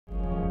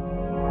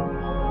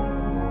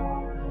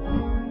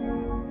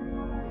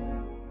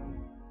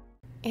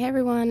Hey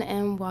everyone,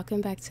 and welcome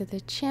back to the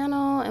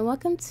channel, and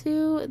welcome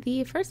to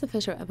the first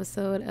official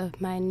episode of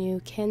my new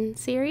Kin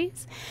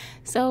series.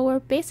 So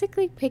we're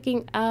basically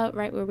picking up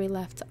right where we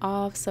left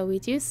off, so we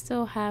do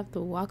still have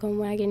the welcome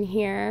wagon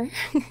here.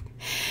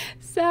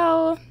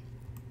 So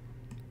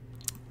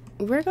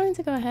we're going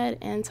to go ahead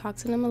and talk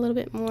to them a little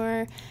bit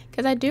more,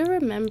 because I do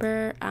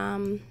remember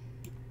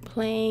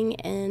playing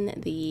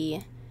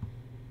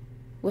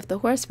with the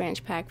horse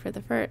ranch pack for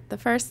the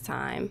first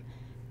time.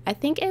 I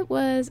think it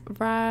was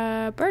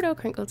𝘠𝘮𝘠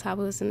𝘠𝘴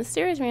was the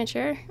mysterious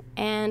rancher,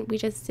 and we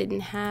just didn't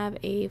have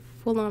a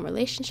full-on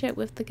relationship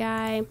with the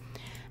guy.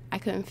 I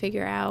couldn't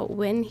figure out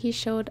when he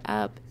showed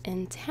up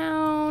in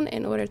town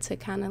in order to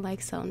kind of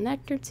like sell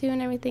nectar to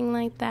and everything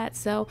like that.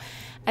 So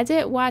I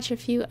did watch a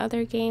few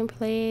other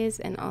gameplays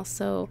and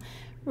also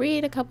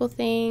read a couple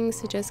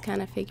things to just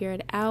kind of figure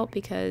it out,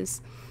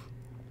 because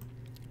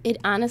it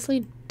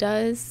honestly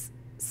does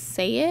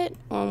say it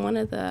on one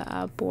of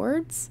the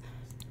boards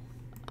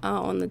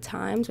on the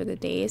times or the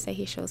days that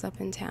he shows up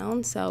in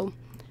town. So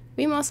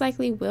we most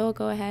likely will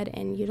go ahead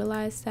and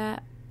utilize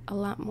that a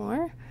lot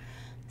more.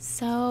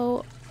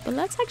 So, but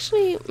let's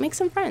actually make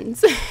some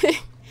friends.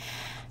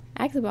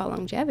 Ask about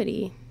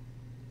longevity.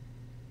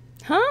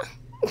 Huh?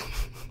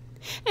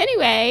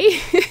 Anyway,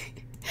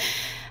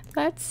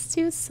 let's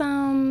do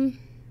some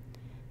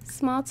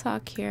small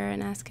talk here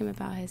and ask him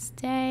about his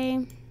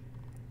day.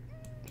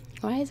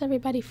 Why is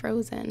everybody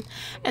frozen?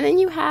 And then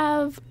you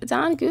have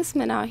Don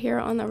Gooseman out here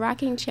on the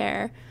rocking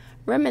chair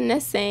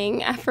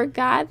reminiscing. I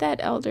forgot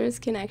that elders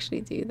can actually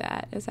do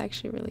that. It's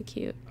actually really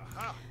cute.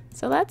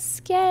 So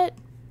let's get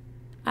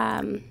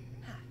Ailey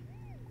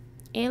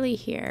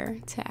here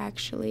to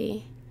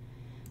actually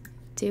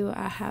do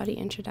a howdy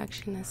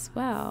introduction as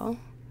well.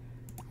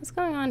 What's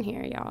going on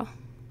here, y'all?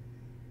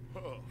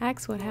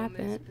 Ask what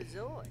happened.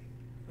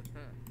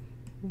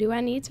 Do I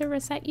need to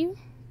reset you?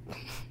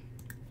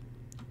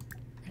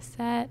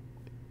 Reset.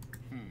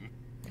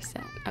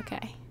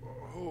 Okay.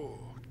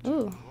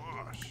 Ooh.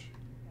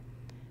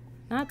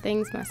 Not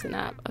things messing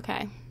up.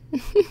 Okay.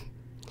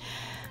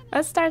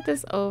 Let's start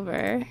this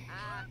over.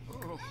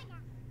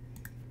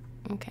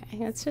 Okay,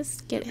 let's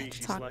just get to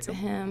talk to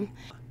him.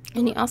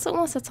 And he also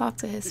wants to talk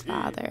to his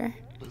father,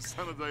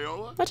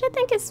 which I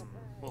think is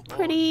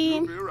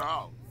pretty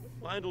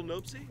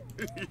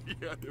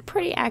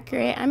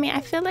accurate. I mean,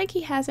 I feel like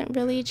he hasn't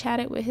really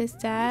chatted with his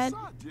dad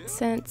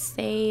since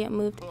they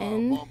moved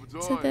in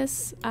to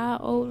this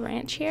old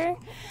ranch here.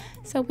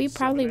 So we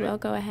probably will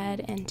go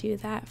ahead and do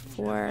that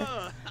for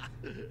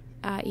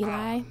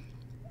Eli.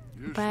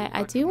 But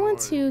I do want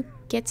to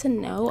get to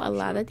know a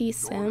lot of these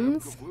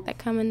Sims that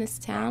come in this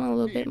town a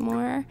little bit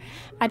more.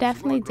 I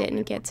definitely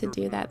didn't get to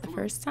do that the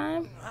first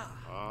time.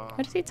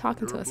 What is he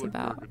talking to us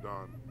about?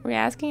 Are we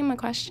asking him a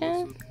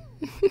question?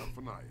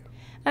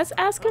 Let's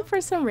ask him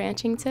for some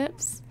ranching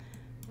tips.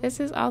 This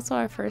is also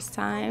our first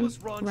time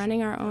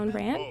running our own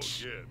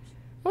ranch.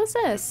 What's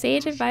this?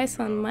 Sage advice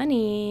on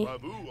money.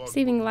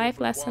 Receiving life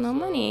lesson on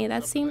money.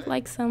 That seemed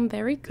like some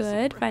very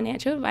good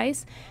financial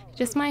advice. It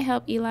just might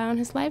help Eli on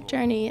his life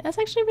journey. That's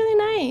actually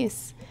really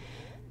nice.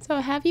 So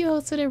have you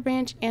hosted a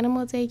ranch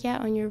animal day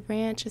yet on your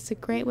ranch? It's a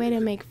great way to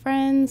make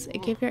friends,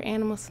 give your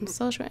animals some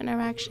social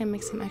interaction,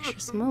 make some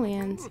extra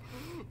simoleons.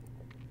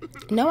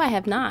 No, I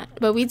have not,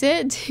 but we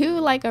did do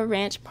like a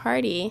ranch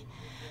party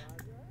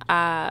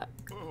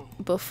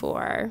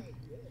before.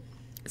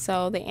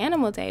 So the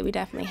animal day we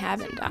definitely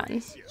haven't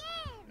done.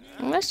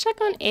 And let's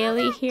check on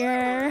Ailey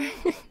here.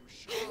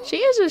 She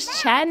is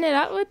just chatting it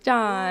up with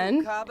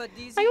John. Like, look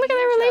at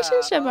their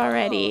relationship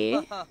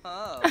already.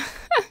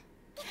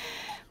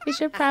 We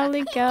should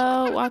probably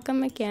go walk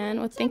him again.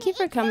 Well, thank you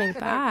for coming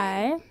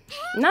by.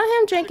 Not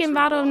him drinking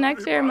bottled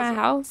nectar in my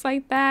house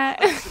like that.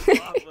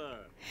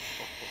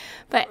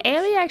 But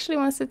Ailey actually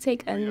wants to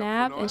take a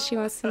nap, and she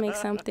wants to make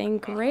something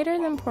greater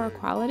than poor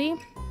quality.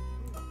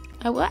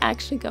 I will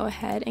actually go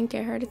ahead and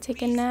get her to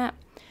take a nap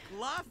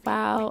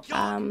while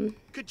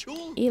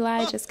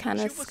Eli just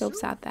kind of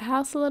scopes out the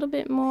house a little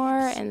bit more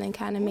and then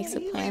kind of makes a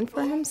plan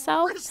for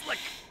himself.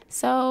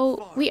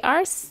 So we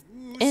are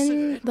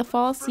in the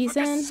fall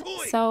season,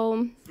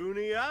 so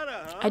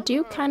I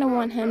do kind of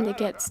want him to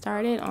get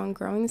started on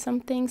growing some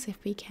things if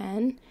we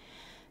can.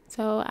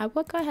 So I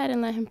will go ahead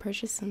and let him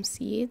purchase some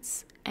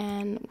seeds,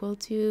 and we'll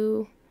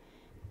do,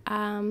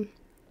 I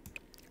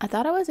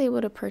thought I was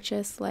able to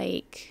purchase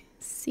like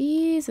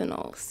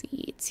seasonal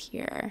seeds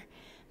here,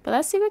 but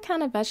let's see what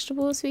kind of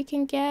vegetables we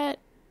can get,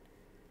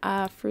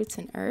 fruits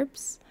and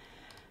herbs,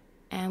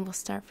 and we'll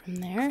start from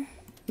there.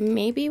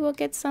 Maybe we'll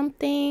get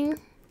something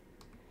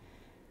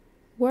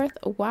worth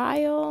a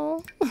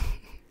while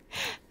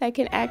that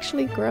can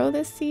actually grow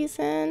this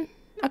season.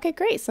 Okay,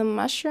 great. Some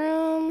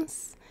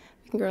mushrooms.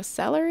 We can grow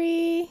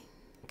celery.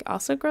 We can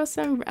also grow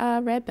some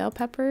red bell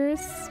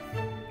peppers.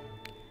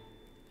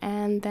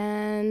 And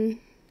then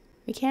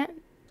we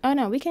can't, oh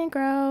no, we can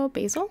grow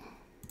basil.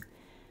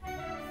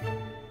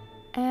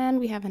 And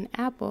we have an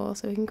apple,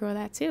 so we can grow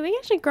that too. We can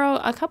actually grow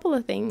a couple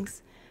of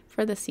things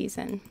for the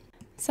season.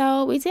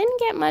 So we didn't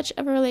get much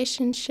of a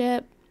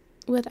relationship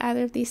with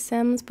either of these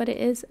Sims, but it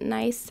is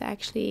nice to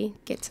actually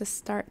get to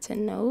start to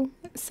know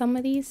some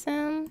of these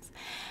Sims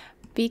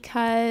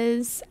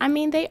because, I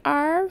mean, they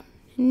are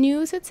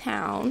new to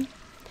town.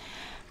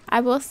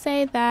 I will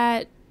say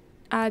that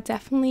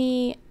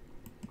definitely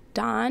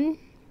Don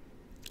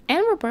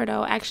and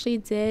Roberto actually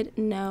did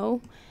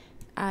know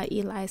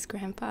Eli's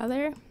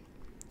grandfather.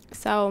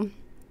 So,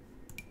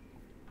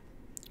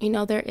 you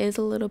know, there is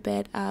a little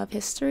bit of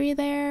history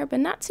there, but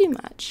not too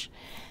much.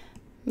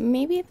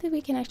 Maybe if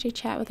we can actually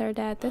chat with our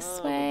dad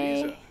this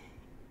way.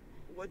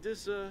 What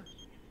does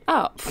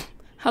Oh,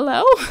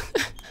 hello?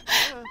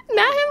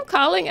 Not him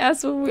calling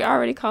us when we're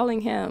already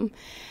calling him.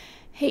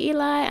 Hey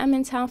Eli, I'm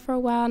in town for a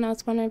while and I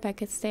was wondering if I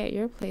could stay at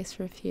your place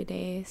for a few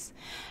days.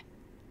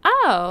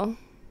 Oh,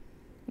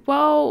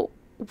 well,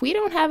 we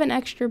don't have an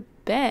extra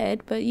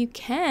bed, but you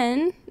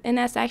can, and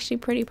that's actually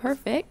pretty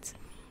perfect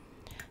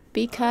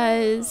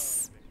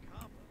because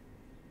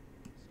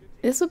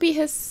this will be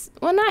his,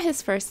 well, not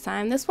his first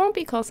time. This won't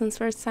be Colson's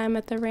first time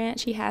at the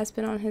ranch. He has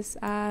been on his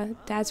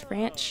dad's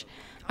ranch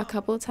a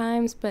couple of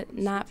times, but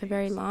not for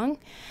very long.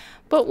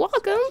 But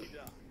welcome.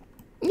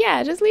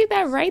 Yeah, just leave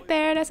that right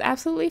there. That's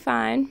absolutely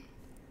fine.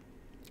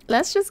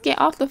 Let's just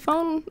get off the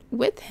phone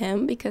with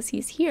him because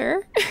he's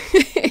here.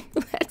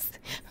 Let's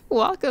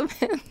welcome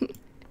him.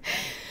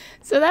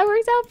 So that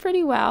worked out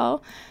pretty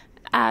well.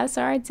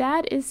 So our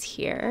dad is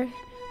here.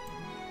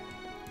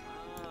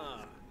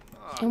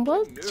 And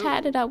we'll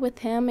chat it up with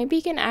him. Maybe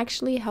he can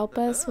actually help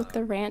us with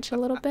the ranch a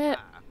little bit.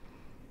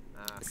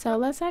 So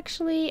let's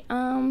actually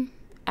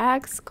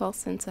ask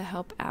Colson to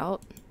help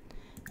out.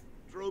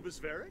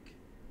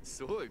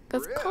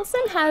 Because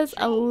Colson has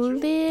a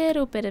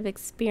little bit of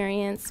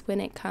experience when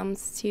it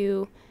comes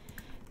to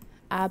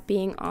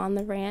being on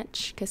the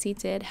ranch, because he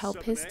did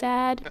help his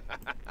dad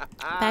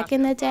back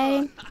in the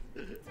day.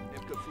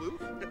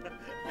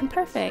 And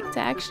perfect,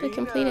 I actually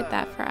completed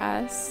that for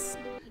us.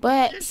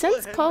 But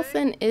since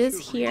Colson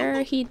is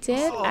here, he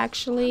did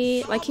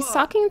actually, like, he's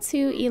talking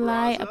to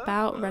Eli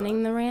about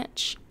running the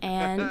ranch,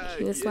 and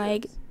he was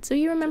like, do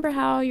you remember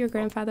how your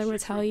grandfather would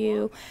tell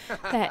you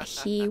that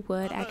he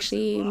would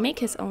actually make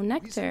his own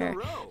nectar?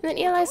 And then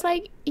Eli's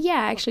like, yeah,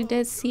 I actually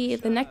did see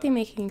the nectar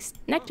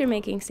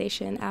making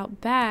station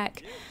out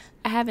back.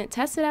 I haven't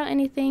tested out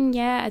anything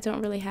yet. I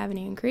don't really have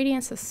any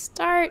ingredients to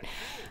start,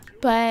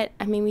 but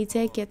I mean, we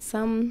did get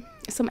some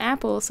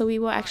apples, so we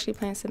will actually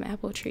plant some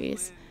apple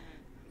trees.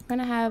 We're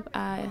gonna have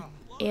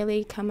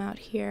Ailey come out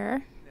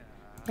here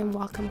and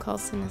welcome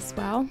Colson as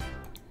well.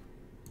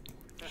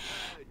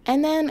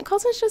 And then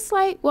Colson's just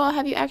like, well,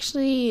 have you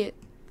actually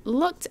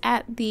looked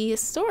at the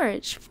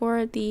storage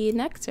for the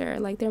nectar?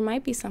 Like, there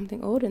might be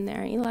something old in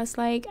there. Eli's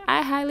like,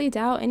 I highly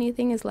doubt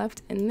anything is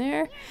left in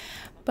there,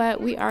 but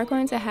we are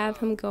going to have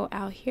him go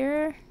out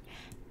here.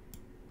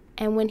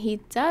 And when he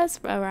does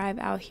arrive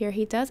out here,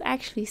 he does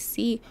actually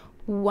see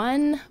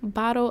one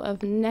bottle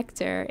of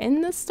nectar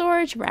in the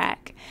storage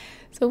rack.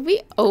 So if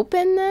we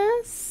open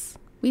this,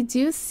 we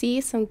do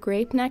see some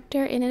grape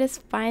nectar, and it is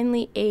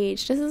finely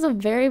aged. This is a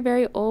very,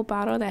 very old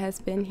bottle that has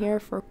been here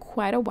for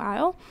quite a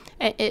while,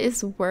 and it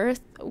is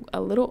worth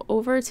a little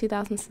over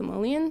 2,000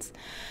 simoleons.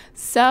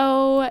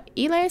 So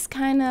Eli is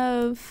kind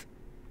of,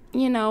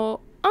 you know,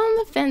 on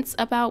the fence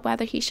about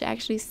whether he should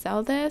actually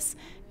sell this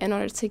in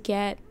order to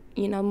get,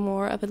 you know,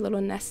 more of a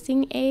little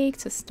nesting egg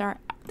to start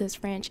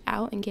this ranch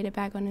out and get it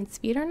back on its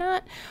feet or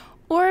not,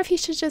 or if he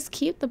should just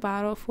keep the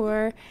bottle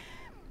for,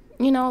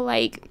 you know,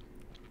 like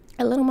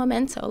a little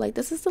memento. Like,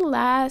 this is the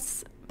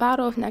last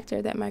bottle of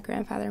nectar that my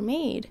grandfather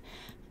made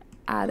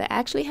that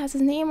actually has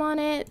his name on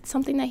it,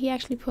 something that he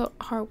actually put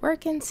hard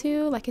work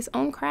into, like his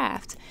own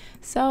craft.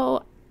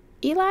 So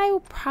Eli will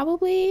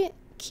probably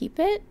keep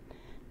it,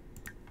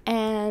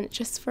 and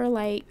just for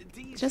like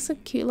just a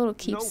cute little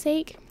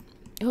keepsake,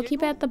 he'll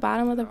keep it at the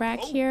bottom of the rack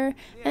here.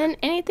 And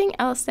anything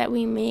else that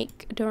we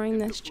make during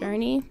this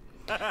journey,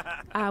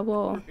 I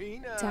will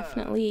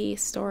definitely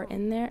store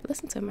in there.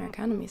 Listen to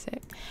Americana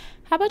music.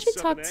 How about you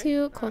talk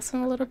to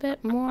Colson a little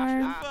bit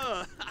more?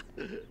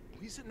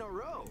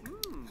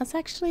 Let's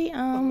actually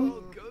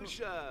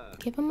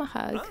give him a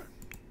hug.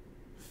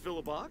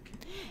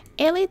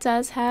 Ailey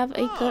does have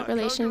a good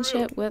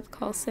relationship with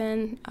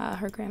Colson,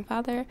 her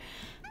grandfather.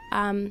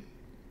 I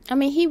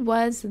mean, he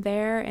was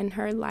there in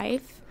her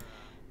life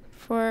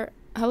for...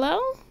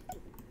 Hello?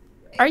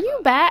 Are you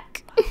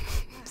back?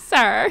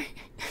 Sir.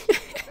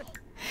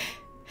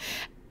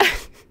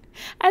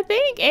 I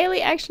think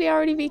Ailey actually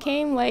already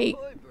became, like...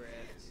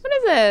 What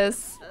is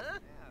this?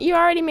 You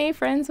already made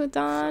friends with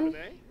Don?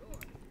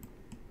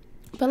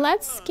 But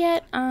let's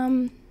get,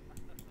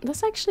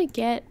 let's actually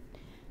get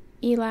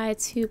Eli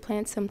to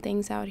plant some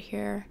things out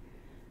here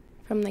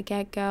from the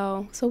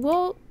get-go. So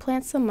we'll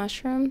plant some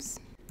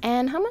mushrooms.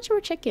 And how much were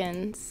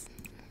chickens?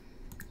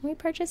 Can we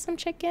purchase some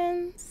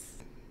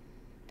chickens?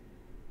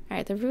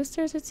 Alright, the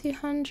roosters are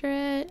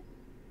 200.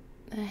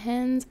 The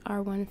hens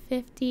are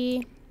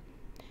 150.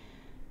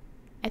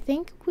 I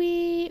think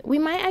we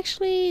might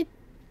actually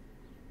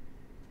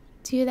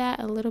do that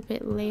a little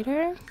bit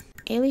later.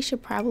 Ailey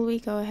should probably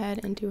go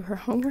ahead and do her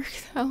homework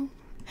though.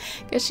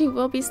 because she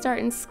will be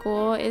starting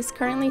school. It's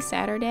currently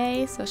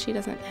Saturday, so she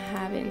doesn't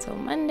have it until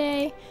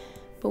Monday.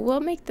 But we'll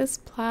make this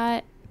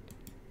plot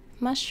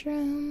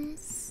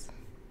mushrooms,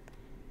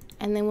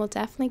 and then we'll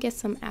definitely get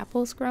some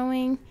apples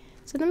growing.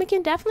 So then we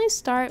can definitely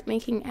start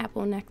making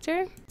apple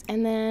nectar.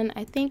 And then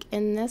I think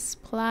in this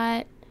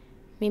plot,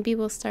 maybe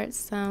we'll start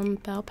some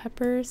bell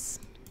peppers.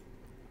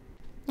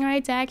 All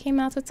right, Dad came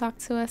out to talk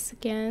to us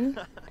again.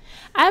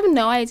 I have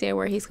no idea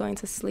where he's going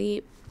to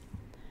sleep.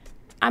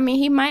 I mean,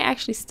 he might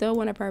actually steal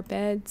one of our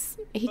beds.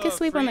 He could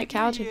sleep on the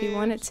couch if he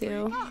wanted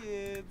to.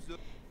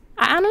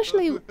 I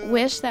honestly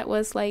wish that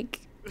was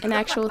like an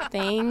actual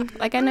thing.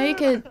 Like, I know you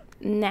could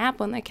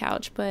nap on the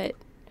couch, but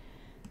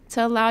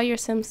to allow your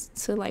Sims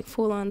to like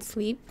full on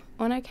sleep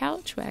on a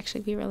couch would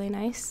actually be really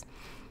nice.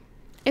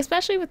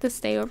 Especially with the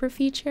stay over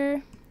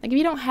feature. Like, if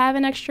you don't have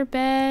an extra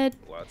bed,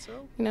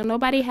 you know,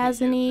 nobody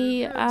has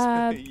any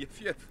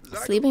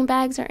sleeping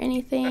bags or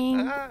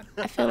anything,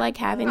 I feel like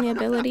having the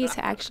ability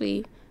to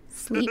actually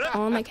sleep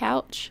on the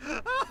couch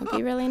would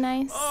be really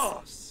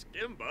nice.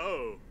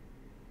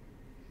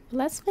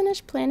 Let's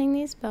finish planting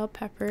these bell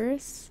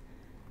peppers.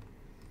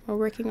 We're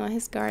working on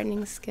his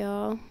gardening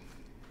skill.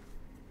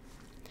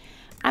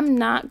 I'm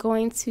not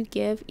going to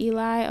give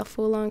Eli a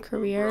full-on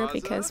career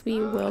because we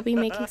will be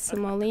making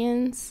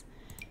simoleons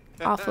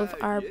off of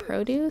our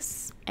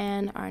produce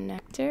and our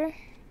nectar.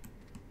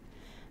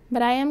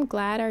 But I am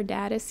glad our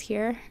dad is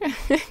here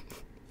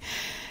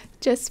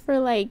just for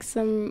like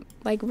some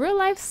like real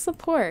life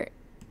support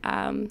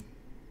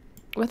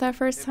with our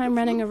first time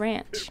running a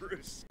ranch.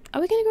 Are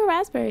we gonna grow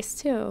raspberries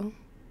too?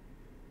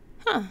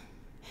 Huh.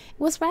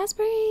 Was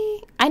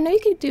raspberry? I know you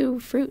could do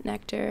fruit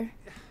nectar.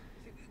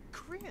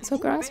 So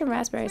growing some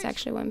raspberries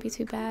actually wouldn't be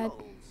too bad.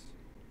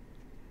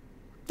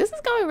 This is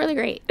going really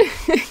great.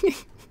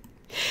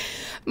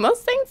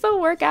 Most things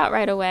don't work out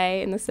right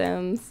away in The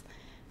Sims.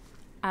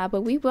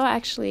 But we will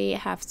actually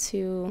have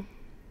to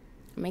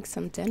make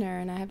some dinner,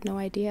 and I have no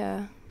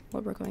idea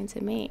what we're going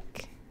to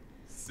make.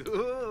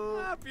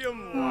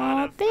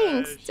 Aw,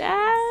 thanks,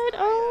 Dad.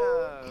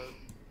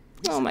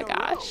 Oh my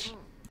gosh.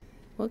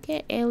 We'll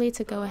get Ailey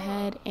to go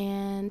ahead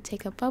and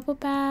take a bubble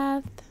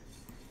bath.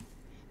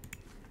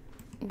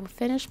 We'll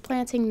finish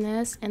planting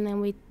this, and then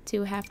we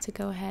do have to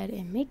go ahead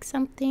and make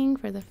something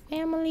for the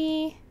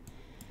family.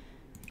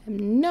 I have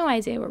no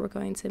idea what we're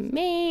going to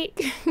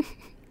make.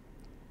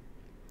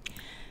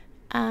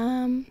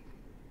 How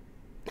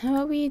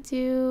about we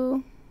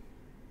do,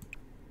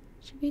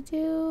 should we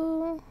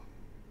do,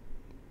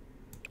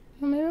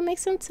 well, maybe we'll make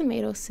some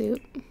tomato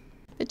soup.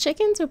 The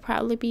chickens will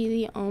probably be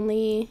the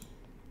only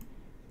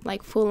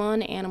like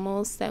full-on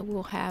animals that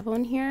we'll have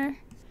on here.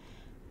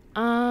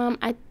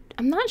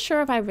 I'm not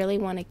sure if I really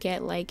want to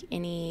get like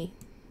any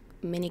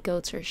mini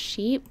goats or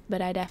sheep,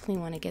 but I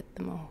definitely want to get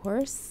them a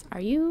horse. Are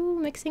you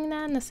mixing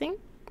that in the sink?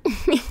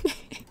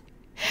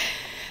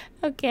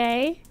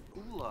 Okay.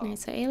 Alright,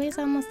 so Ailey's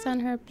almost done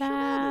her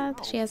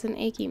bath. She has an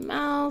achy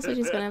mouth, so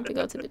she's gonna have to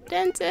go to the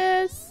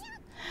dentist.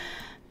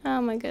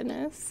 Oh my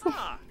goodness.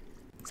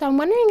 So I'm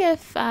wondering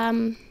if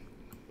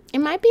it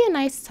might be a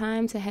nice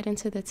time to head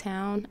into the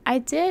town. I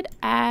did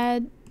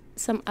add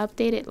some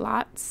updated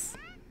lots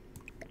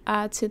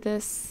to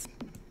this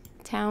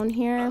town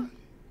here.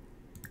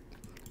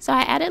 So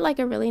I added like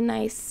a really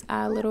nice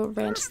little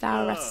ranch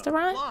style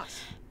restaurant,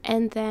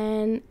 and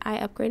then I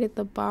upgraded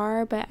the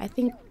bar, but I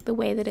think the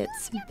way that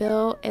it's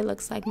built, it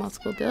looks like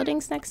multiple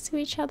buildings next to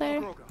each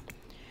other.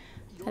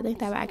 I think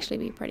that would actually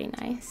be pretty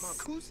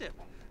nice.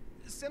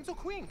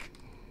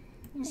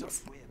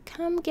 Let's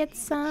come get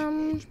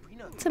some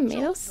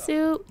tomato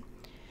soup.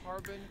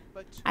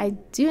 I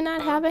do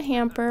not have a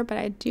hamper, but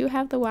I do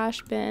have the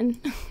wash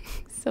bin.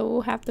 So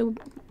we'll have to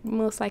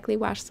most likely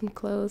wash some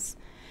clothes.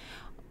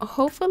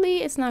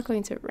 Hopefully it's not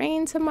going to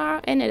rain tomorrow,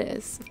 and it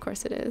is, of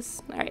course it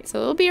is. All right, so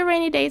it'll be a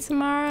rainy day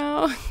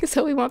tomorrow,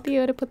 so we won't be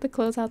able to put the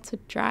clothes out to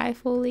dry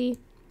fully.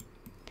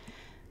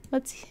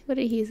 What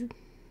did he,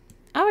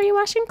 oh, are you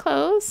washing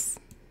clothes?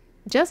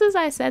 Just as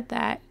I said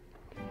that.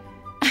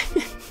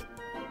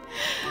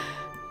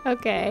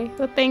 Okay,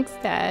 well thanks,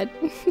 Dad.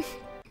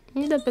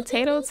 The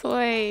potato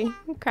toy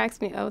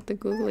cracks me up with the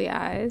googly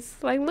eyes.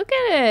 Like, look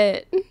at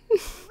it.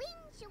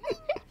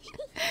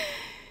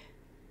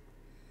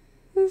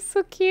 It's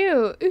so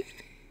cute.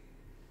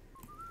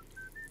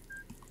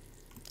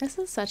 This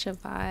is such a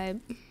vibe.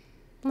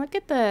 Look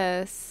at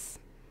this.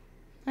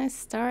 Nice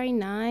starry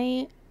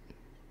night.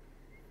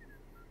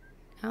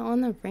 Out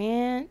on the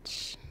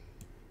ranch.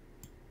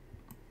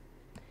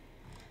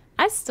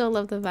 I still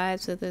love the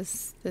vibes of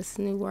this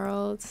new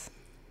world.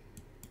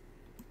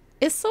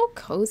 It's so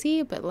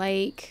cozy, but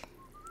like,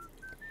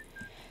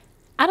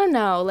 I don't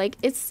know, like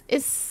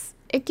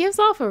it gives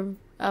off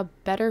a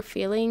better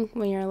feeling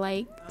when you're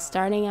like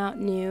starting out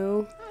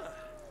new.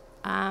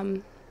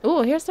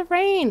 Oh, here's the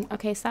rain.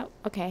 Okay, stop.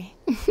 Okay.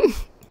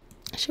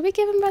 Should we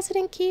give him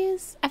resident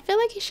keys? I feel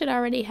like he should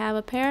already have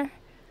a pair,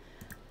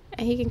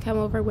 and he can come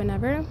over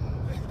whenever.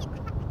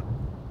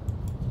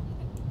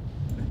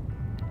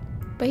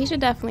 But he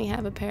should definitely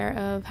have a pair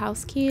of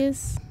house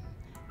keys,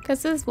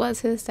 Because this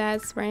was his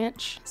dad's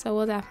ranch, so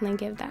we'll definitely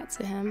give that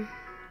to him.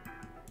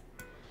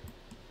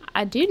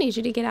 I do need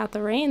you to get out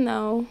the rain,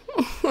 though.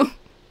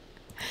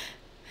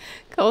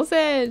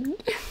 Coulson,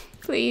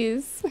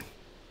 please.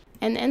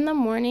 And in the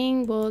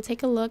morning, we'll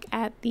take a look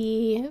at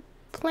the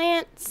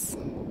plants.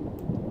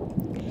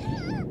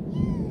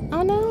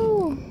 Oh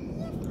no!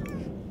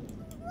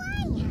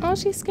 Oh,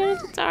 she's scared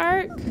of the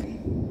dark.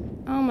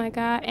 Oh my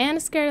god,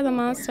 and scared of the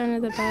monster under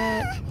the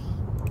bed.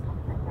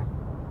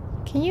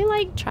 Can you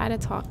like try to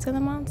talk to the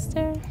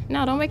monster?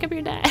 No, don't wake up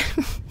your dad.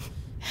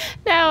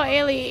 No,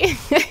 Ailey.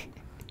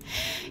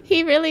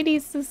 He really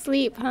needs to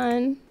sleep,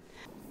 hun.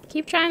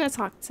 Keep trying to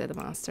talk to the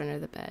monster under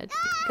the bed.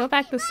 Go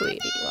back to sleep,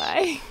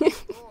 Eli.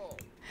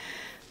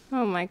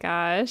 Oh my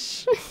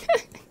gosh.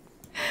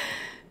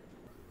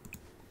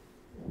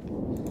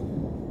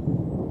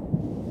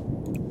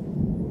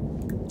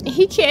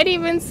 He can't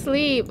even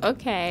sleep.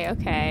 Okay,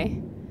 okay.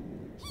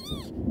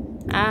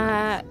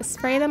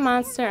 Spray the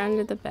monster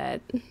under the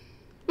bed.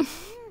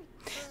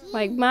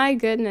 Like, my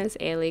goodness,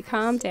 Ailey,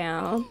 calm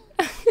down.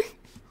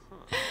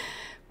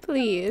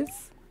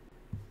 Please.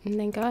 And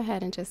then go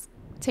ahead and just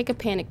take a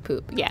panic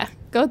poop. Yeah,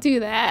 go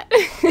do that.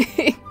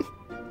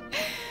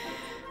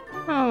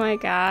 Oh my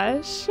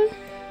gosh.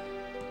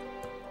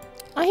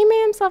 Oh, he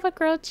made himself a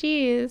grilled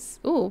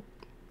cheese. Ooh,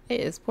 it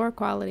is poor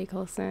quality,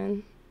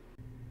 Coulson.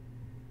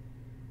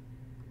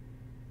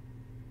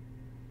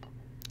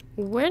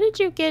 Where did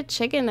you get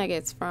chicken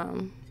nuggets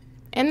from?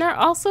 And they're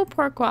also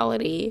poor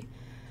quality.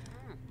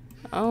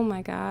 Oh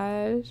my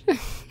gosh.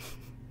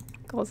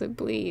 Coulson,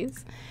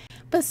 please.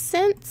 But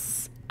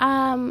since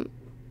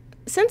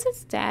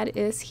his dad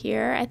is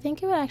here, I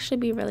think it would actually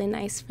be really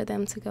nice for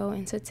them to go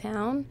into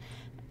town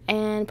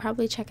and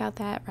probably check out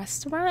that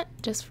restaurant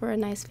just for a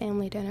nice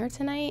family dinner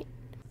tonight.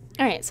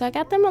 All right, so I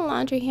got them a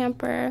laundry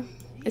hamper.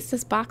 It's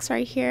this box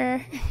right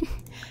here.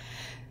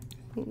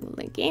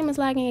 The game is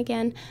lagging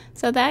again.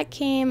 So that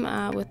came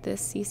with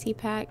this CC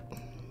pack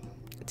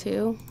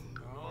too.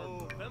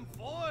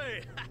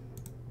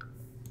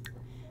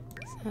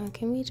 So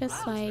can we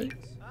just like,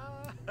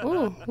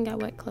 ooh, we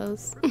got wet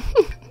clothes.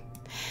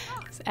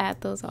 Let's add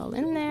those all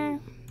in there.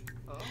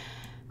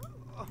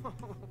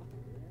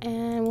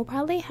 And we'll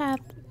probably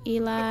have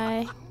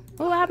Eli.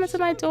 Oh, what happened to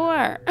my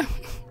door?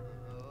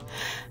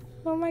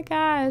 Oh my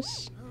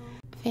gosh.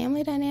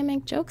 Family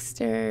dynamic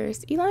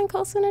jokesters. Eli and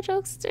Coulson are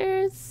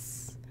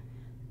jokesters.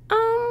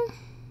 I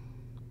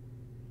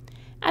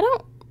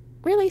don't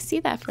really see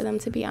that for them,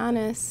 to be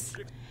honest.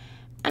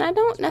 And I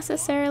don't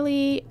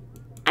necessarily,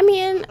 I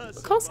mean,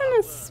 Coulson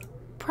is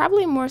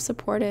probably more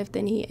supportive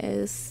than he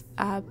is,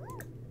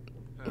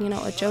 you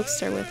know, a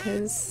jokester with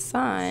his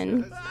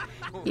son.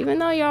 Even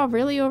though y'all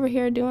really over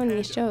here doing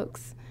these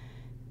jokes.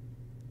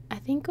 I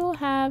think we'll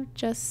have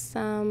just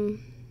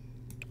some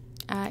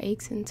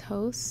eggs and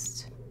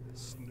toast.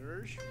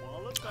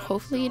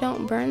 Hopefully you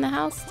don't burn the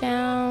house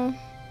down.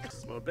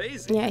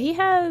 Yeah, he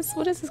has,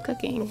 what is his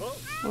cooking?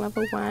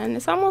 Level 1.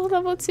 It's almost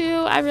level 2.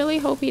 I really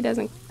hope he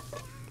doesn't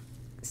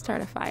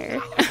start a fire.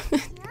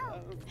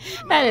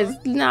 That is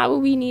not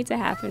what we need to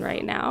happen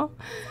right now.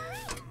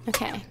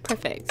 Okay,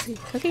 perfect.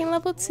 Cooking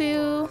level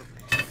 2.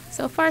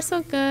 So far,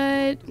 so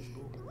good.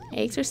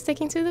 Eggs are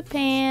sticking to the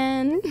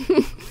pan.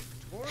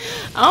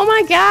 Oh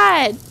my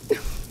god!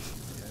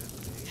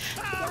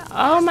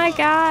 Oh my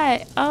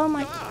god! Oh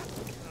my...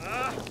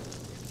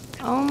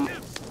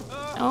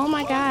 Oh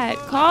my god.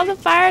 Call the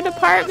fire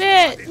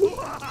department!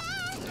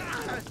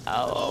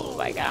 Oh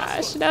my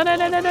gosh. No, no,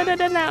 no, no, no, no,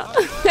 no, no.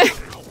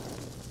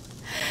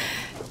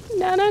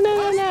 No, no, no,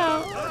 no,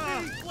 no.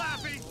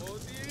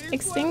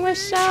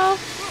 Extinguish shell.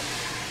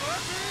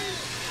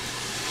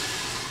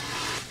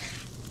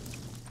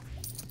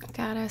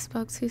 God, I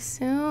spoke too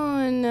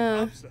soon.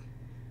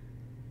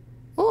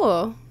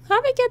 Oh,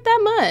 how'd we get that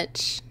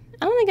much?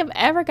 I don't think I've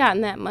ever gotten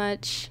that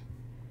much.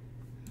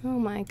 Oh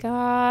my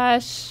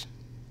gosh.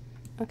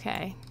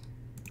 Okay.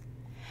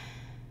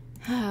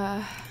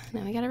 Now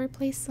we gotta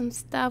replace some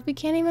stuff. We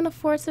can't even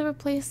afford to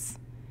replace.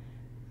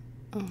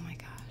 Oh my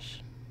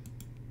gosh.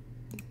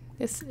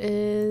 This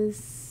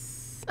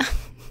is.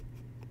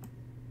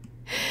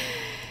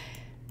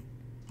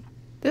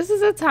 This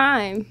is a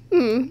time.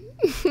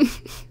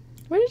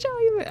 Where did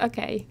y'all even.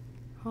 Okay.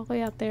 All the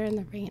way out there in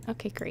the rain.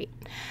 Okay, great.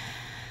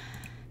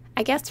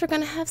 I guess we're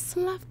gonna have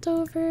some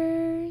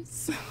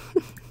leftovers.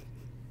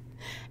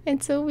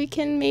 Until we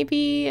can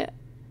maybe.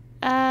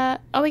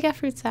 Oh, we got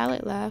fruit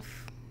salad left.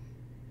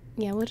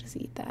 Yeah, we'll just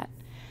eat that.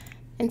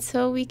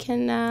 Until we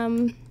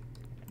can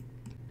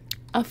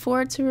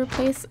afford to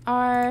replace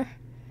our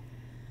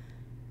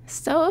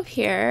stove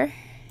here.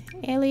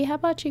 Ailey, how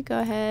about you go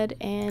ahead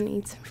and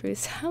eat some fruit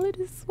salad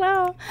as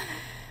well?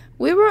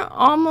 We were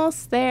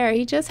almost there.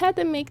 He just had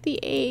to make the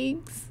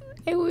eggs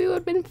and we would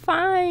have been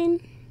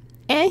fine.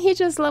 And he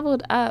just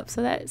leveled up,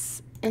 so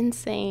that's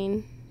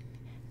insane.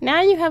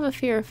 Now you have a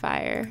fear of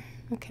fire.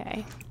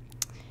 Okay.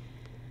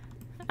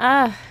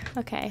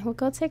 Okay. Well,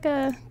 go take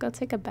a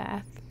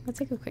bath. Go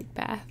take a quick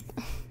bath.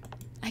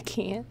 I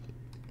can't.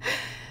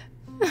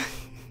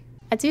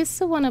 I do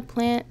still want to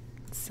plant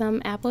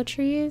some apple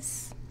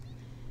trees,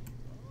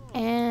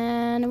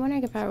 and I'm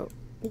wondering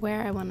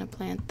where I want to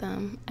plant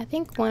them. I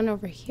think one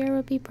over here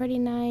would be pretty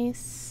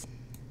nice.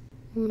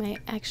 We might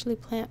actually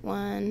plant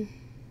one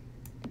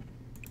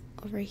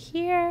over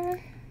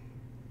here.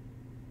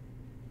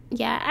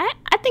 Yeah,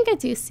 I think I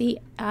do see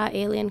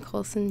Ailey and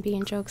Coulson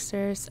being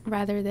jokesters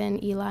rather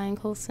than Eli and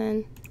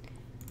Coulson.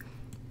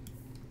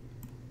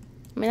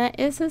 I mean, that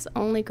is his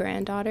only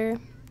granddaughter,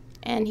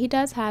 and he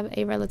does have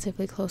a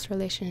relatively close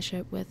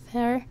relationship with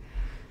her.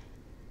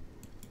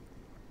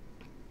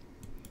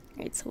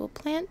 Alright, so we'll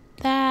plant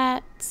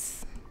that.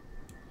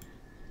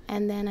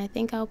 And then I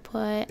think I'll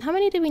put... How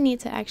many do we need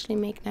to actually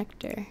make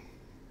nectar?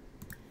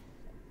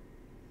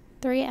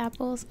 3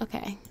 apples?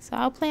 Okay, so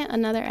I'll plant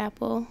another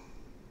apple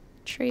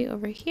tree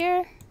over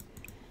here.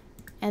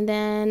 And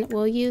then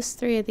we'll use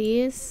 3 of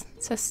these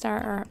to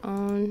start our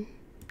own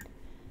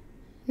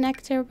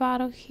nectar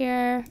bottle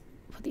here.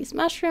 Put these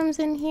mushrooms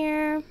in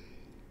here.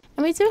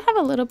 And we do have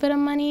a little bit of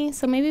money,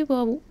 so maybe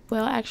we'll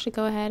actually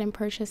go ahead and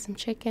purchase some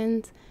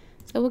chickens.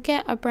 So we'll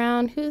get a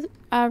brown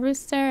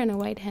rooster and a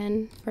white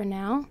hen for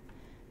now.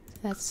 So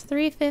that's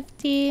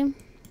 $3.50.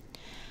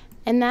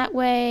 And that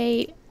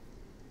way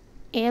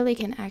Ailey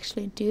can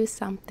actually do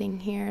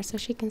something here, so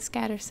she can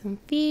scatter some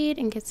feed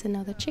and get to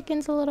know the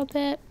chickens a little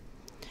bit.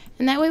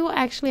 And that way we'll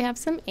actually have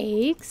some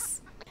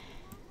eggs.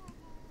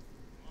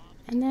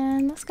 And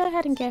then let's go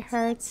ahead and get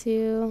her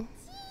to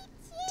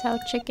tell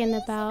Chicken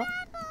about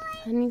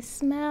funny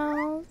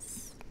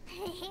smells.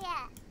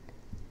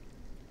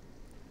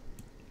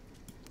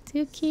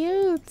 Too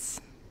cute.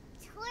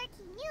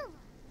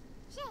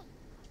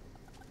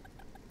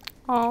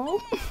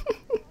 Oh.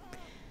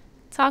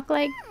 Talk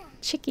like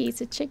Chickie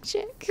to Chick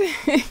Chick.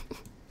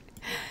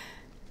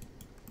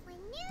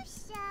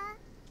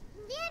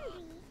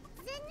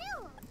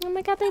 Oh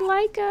my god, they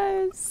like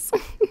us.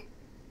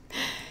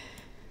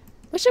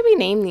 What should we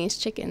name these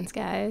chickens,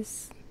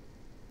 guys?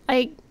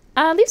 Like,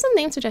 leave some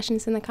name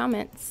suggestions in the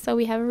comments. So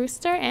we have a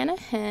rooster and a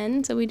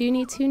hen, so we do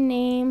need 2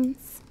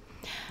 names.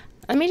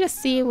 Let me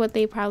just see what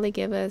they probably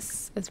give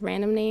us as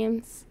random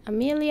names.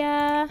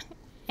 Amelia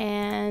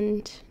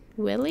and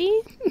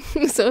Willie.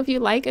 So if you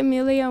like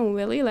Amelia and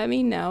Willie, let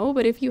me know.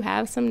 But if you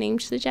have some name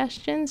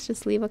suggestions,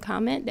 just leave a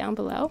comment down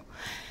below.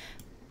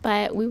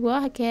 But we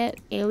will get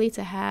Ailey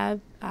to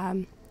have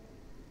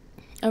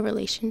a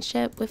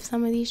relationship with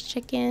some of these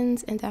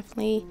chickens, and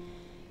definitely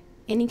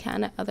any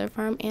kind of other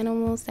farm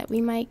animals that we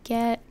might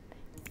get.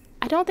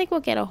 I don't think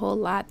we'll get a whole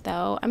lot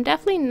though. I'm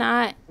definitely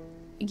not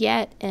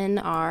yet in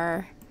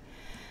our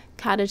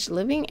cottage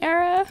living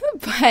era,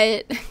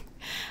 but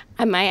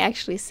I might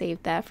actually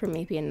save that for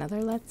maybe another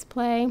Let's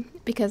Play,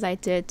 because I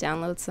did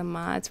download some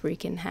mods where you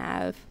can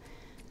have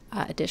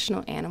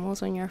additional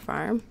animals on your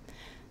farm.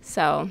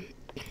 So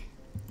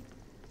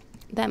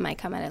that might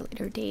come at a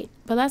later date.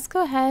 But let's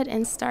go ahead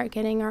and start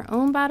getting our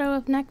own bottle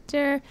of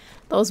nectar.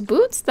 Those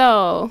boots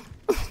though.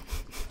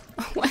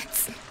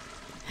 What?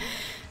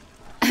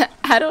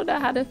 I don't know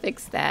how to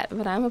fix that,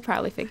 but I'm gonna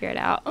probably figure it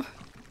out.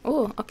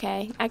 Oh,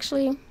 okay.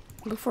 Actually,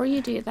 before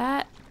you do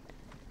that,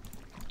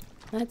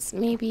 let's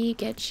maybe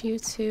get you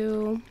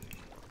to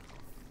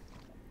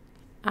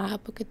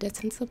book a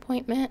distance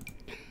appointment.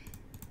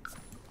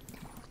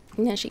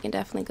 And then she can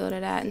definitely go to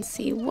that and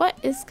see what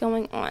is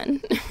going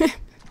on.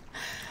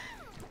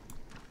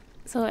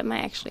 So it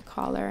might actually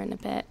call her in a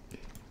bit.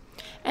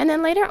 And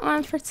then later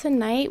on for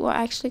tonight, we'll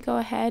actually go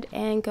ahead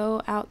and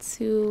go out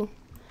to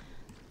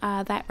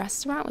that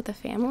restaurant with the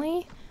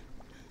family.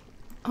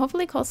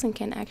 Hopefully Coulson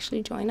can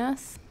actually join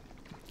us.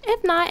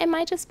 If not, it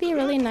might just be a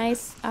really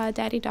nice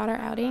daddy-daughter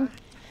outing.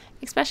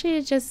 Especially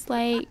to just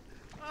like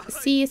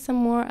see some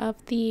more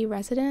of the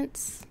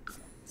residents.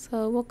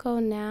 So we'll go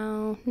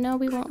now. No,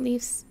 we won't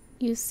use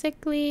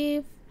sick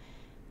leave.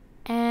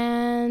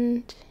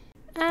 And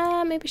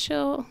maybe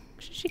should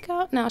she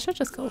go? No, she'll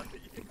just go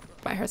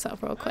by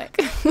herself real quick.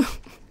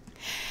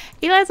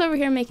 Eli's over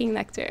here making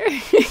nectar.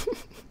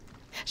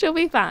 She'll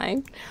be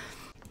fine.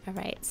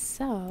 Alright,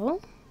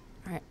 so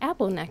our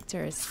apple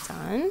nectar is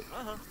done.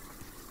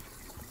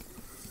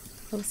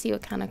 We'll see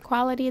what kind of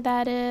quality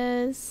that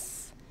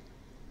is.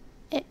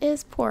 It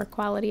is poor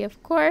quality,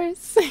 of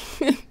course.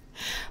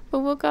 But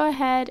we'll go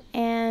ahead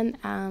and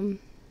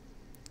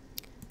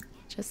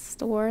just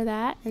store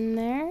that in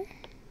there.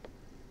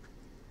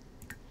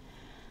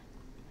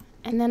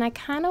 And then I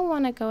kind of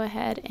want to go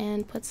ahead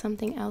and put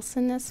something else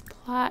in this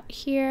plot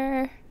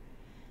here.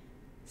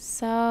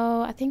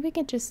 So I think we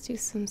can just do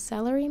some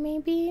celery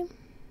maybe.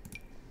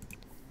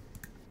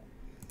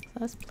 So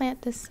let's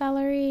plant this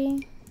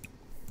celery.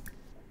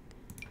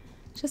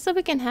 Just so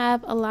we can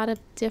have a lot of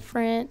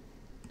different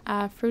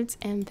fruits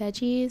and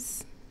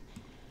veggies.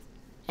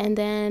 And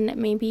then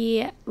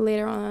maybe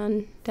later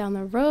on down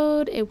the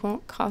road, it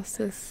won't cost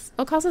us,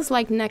 it'll cost us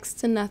like next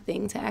to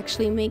nothing to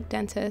actually make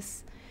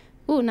dentists.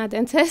 Ooh, not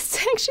dentists,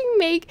 actually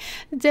make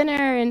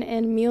dinner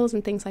and meals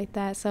and things like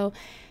that. So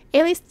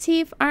Ailey's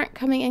teeth aren't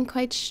coming in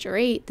quite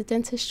straight. The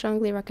dentist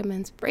strongly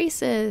recommends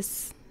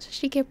braces. So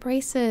she get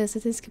braces. The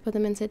dentist can put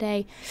them in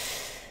today.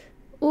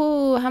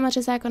 Ooh, how much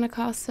is that going to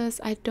cost us?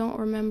 I don't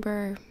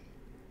remember.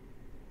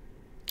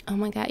 Oh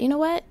my god. You know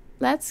what?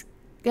 Let's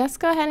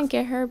go ahead and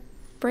get her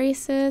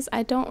braces.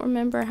 I don't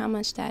remember how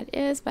much that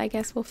is, but I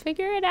guess we'll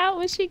figure it out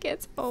when she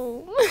gets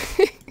home.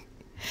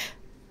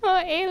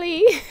 Oh,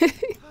 Ailey.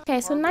 Okay,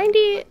 so 90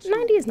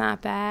 is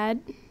not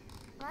bad.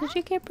 Did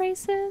you get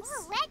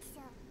braces?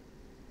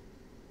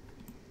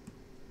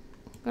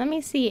 Let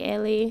me see,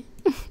 Ailey.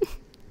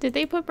 Did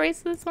they put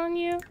bracelets on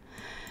you?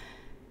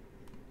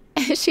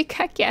 She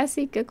got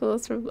gassy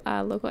giggles from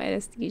local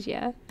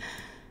anesthesia.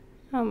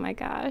 Oh my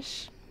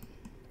gosh.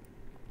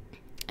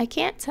 I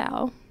can't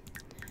tell.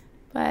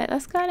 But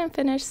let's go ahead and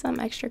finish some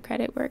extra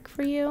credit work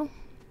for you.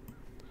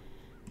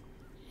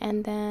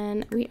 And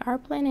then we are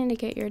planning to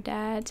get your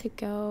dad to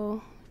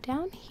go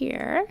down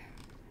here.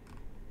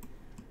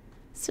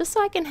 Just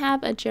so I can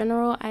have a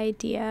general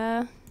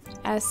idea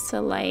as to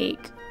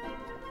like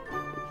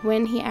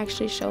when he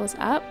actually shows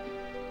up.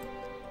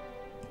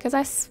 Because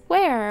I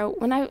swear,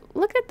 when I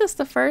look at this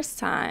the first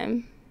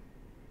time,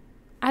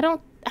 I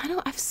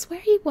swear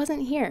he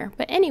wasn't here.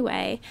 But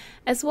anyway,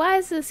 as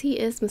wise as he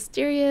is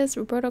mysterious,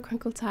 Roberto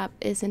Crinkletop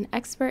is an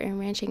expert in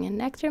ranching and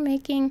nectar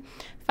making.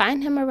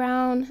 Find him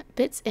around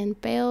Bits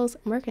and Bales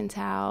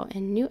Mercantile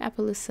in New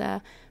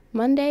Appaloosa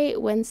Monday,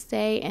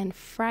 Wednesday, and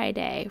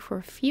Friday for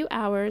a few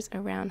hours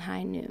around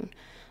high noon.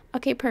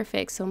 Okay,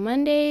 perfect. So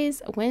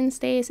Mondays,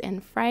 Wednesdays,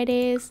 and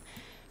Fridays,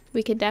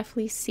 we could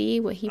definitely see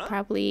what he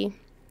probably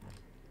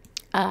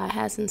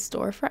has in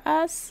store for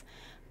us.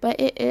 But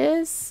it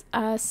is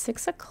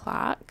 6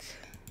 o'clock.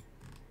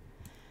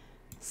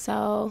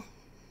 So,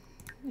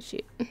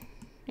 shoot,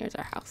 here's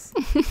our house.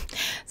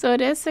 So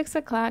it is 6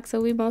 o'clock.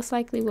 So we most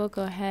likely will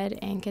go ahead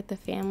and get the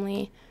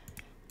family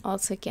all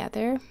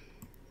together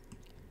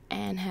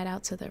and head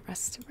out to the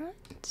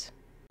restaurant.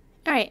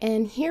 All right,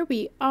 and here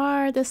we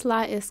are. This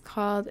lot is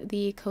called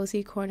the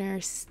Cozy Corner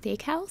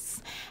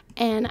Steakhouse.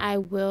 And I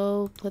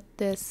will put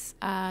this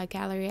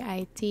gallery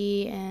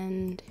ID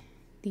and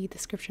the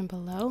description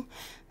below.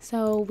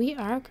 So we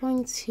are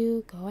going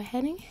to go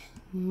ahead and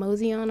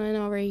mosey on in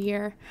over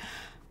here,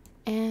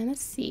 and let's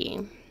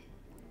see.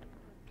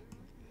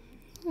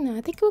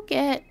 I think we'll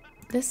get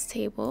this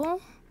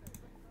table.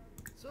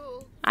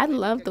 I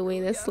love the way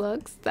this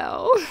looks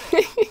though.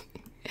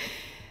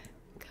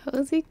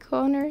 Cozy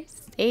Corner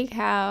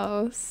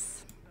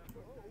Steakhouse.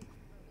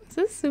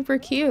 This is super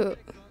cute.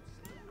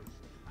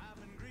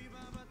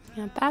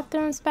 Yeah,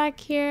 bathrooms back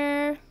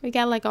here. We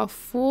got like a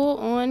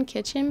full-on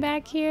kitchen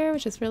back here,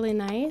 which is really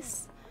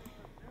nice.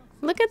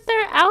 Look at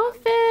their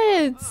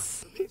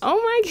outfits. Oh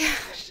my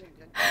gosh.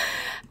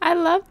 I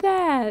love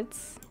that.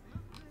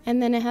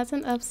 And then it has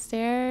an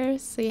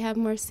upstairs, so you have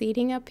more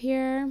seating up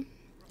here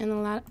and a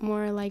lot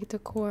more like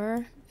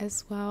decor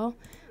as well.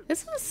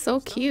 This is so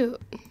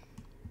cute.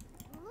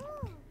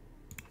 All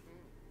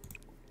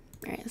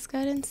right, let's go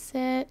ahead and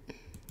sit.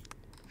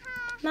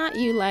 Not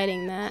you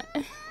lighting that.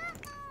 Oh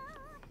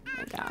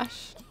my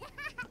gosh.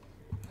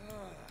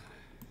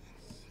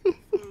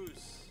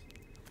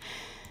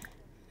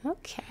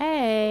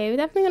 Okay, we're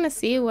definitely gonna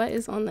see what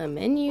is on the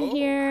menu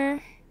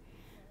here.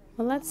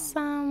 Well, let's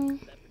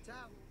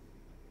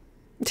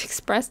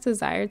express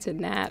desire to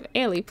nap.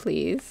 Ailey,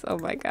 please. Oh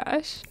my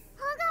gosh.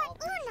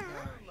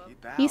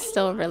 He's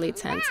still really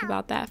tense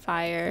about that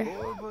fire.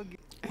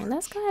 Alright,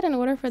 let's go ahead and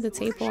order for the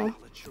table.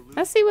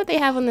 Let's see what they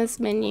have on this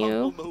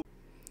menu.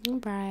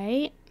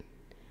 Alright.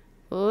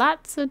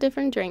 Lots of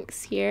different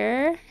drinks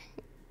here.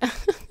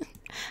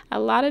 A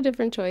lot of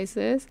different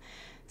choices.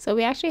 So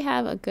we actually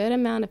have a good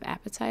amount of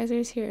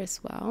appetizers here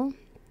as well.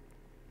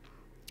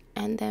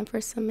 And then for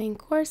some main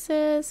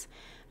courses,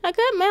 a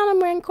good amount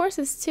of main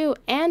courses too,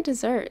 and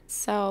desserts.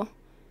 So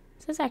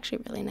this is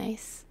actually really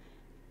nice.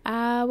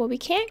 Well, we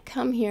can't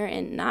come here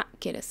and not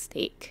get a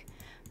steak.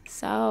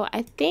 So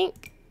I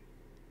think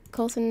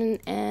Colson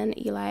and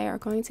Eli are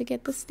going to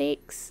get the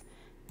steaks.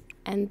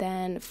 And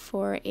then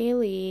for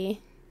Ailey,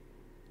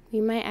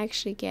 we might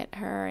actually get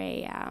her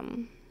a,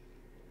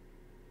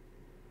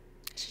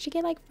 should she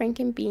get like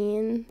Franken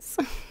beans?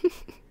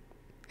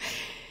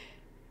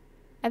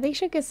 I think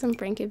she'll get some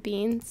Franken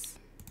beans.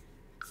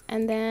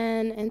 And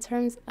then in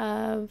terms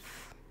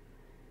of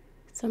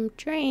some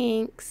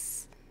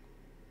drinks,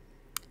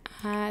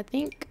 I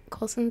think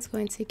Colson's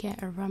going to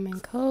get a rum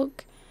and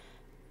coke.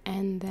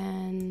 And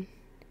then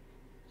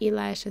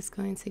Eli's just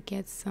going to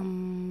get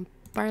some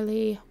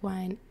barley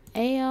wine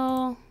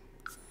ale.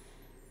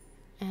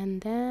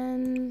 And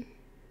then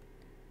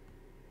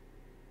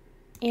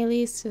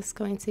Ailey's just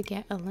going to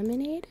get a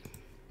lemonade.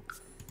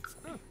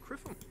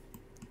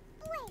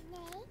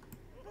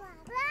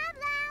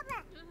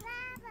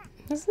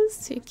 This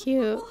is too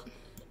cute.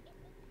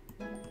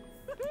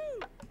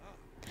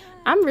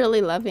 I'm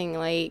really loving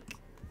like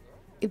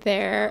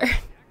the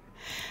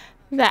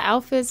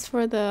outfits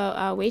for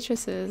the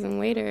waitresses and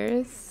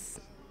waiters.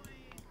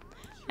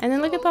 And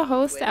then look at the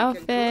host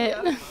outfit.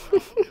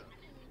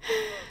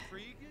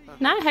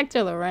 Not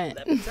Hector Laurent.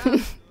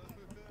 Oh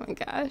my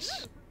gosh.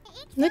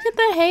 Look at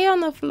the hay on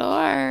the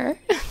floor.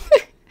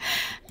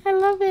 I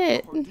love love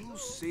it.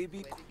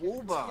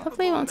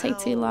 Hopefully it won't take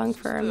too long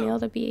for our meal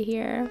to be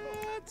here.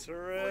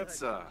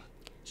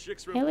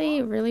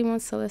 Haley really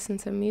wants to listen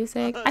to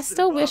music. I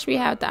still wish we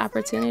had the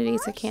opportunity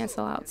to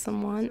cancel out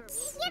some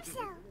once.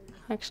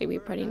 Actually be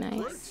pretty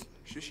nice.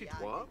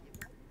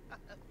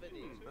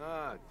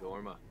 I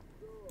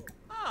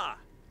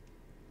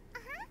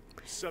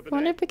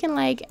wonder if we can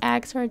like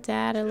ask our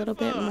dad a little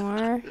bit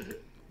more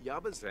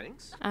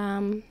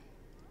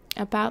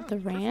about the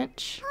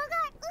ranch.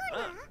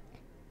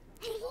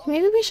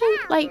 Maybe we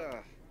should like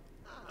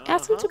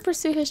ask him to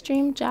pursue his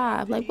dream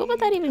job. Like, what would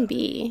that even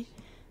be?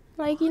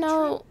 Like, you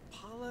know,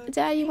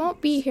 Dad, you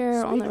won't be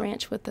here on the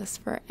ranch with us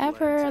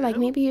forever. Like,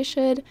 maybe you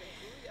should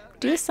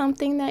do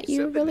something that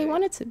you really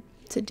wanted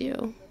to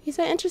do. He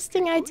said,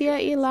 interesting idea,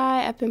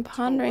 Eli. I've been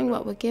pondering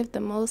what would give the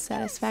most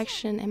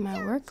satisfaction in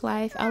my work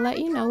life. I'll let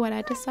you know what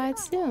I decide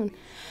soon.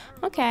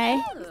 Okay.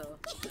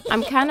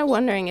 I'm kind of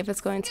wondering if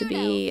it's going to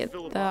be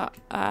the,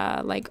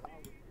 like,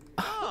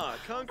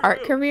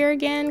 art career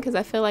again, because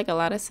I feel like a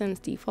lot of Sims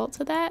default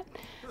to that.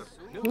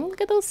 Oh,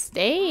 look at those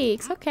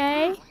steaks.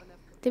 Okay.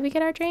 Did we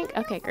get our drink?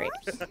 Okay, great.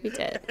 We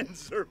did.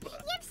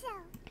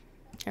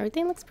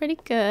 Everything looks pretty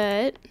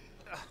good.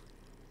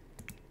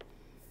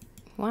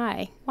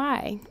 Why?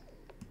 Why?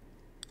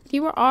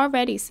 You were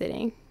already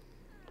sitting.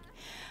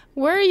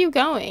 Where are you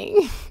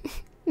going?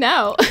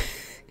 No.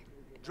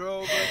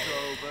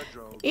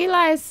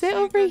 Eli, sit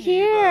over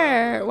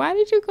here. Why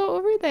did you go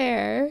over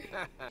there?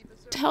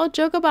 Tell a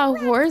joke about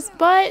horse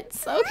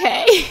butts?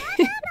 Okay.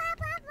 Hey,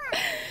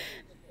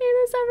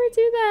 let's never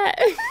do that.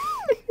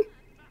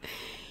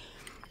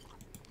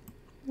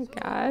 Oh,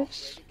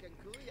 gosh.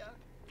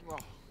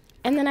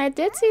 And then I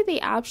did see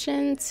the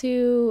option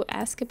to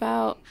ask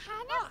about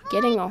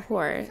getting a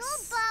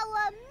horse.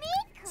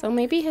 So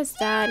maybe his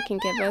dad can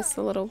give us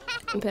a little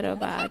bit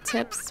of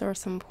tips or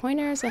some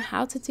pointers on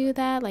how to do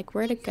that, like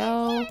where to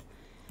go.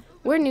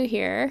 We're new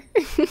here.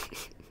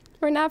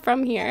 We're not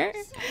from here.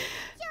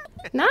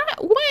 Not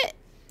what?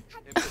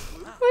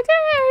 Look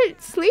at her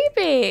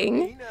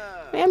sleeping.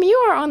 Ma'am, you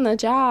are on the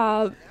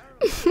job.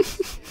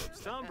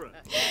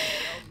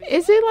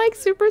 Is it like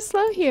super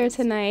slow here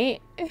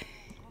tonight?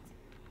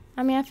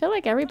 I mean, I feel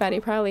like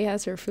everybody probably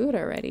has their food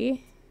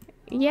already.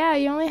 Yeah,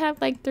 you only have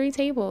like 3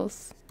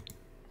 tables.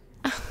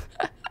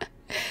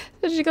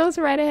 So she goes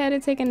right ahead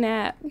and take a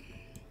nap.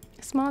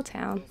 Small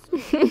town.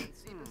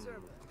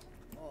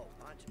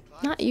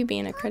 Not you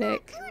being a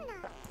critic.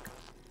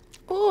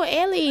 Oh,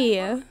 Ellie.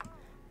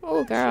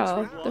 Oh,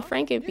 girl. The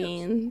Franken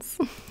beans.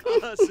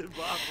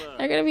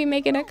 They're going to be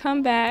making a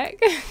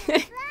comeback.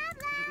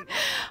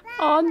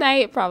 All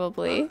night,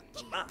 probably.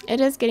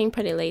 It is getting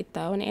pretty late,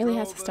 though, and Ailey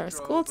has to start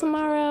school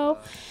tomorrow.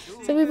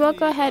 So we will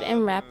go ahead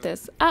and wrap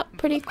this up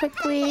pretty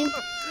quickly.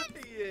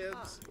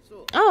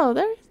 Oh,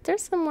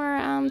 there's some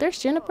more. There's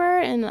Juniper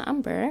and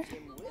Umber.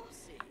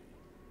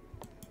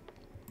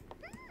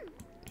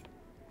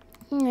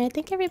 I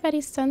think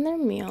everybody's done their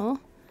meal.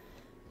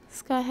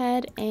 Let's go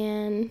ahead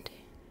and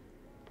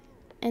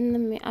end the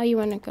meal. Oh, you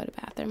want to go to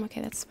the bathroom? Okay,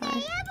 that's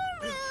fine.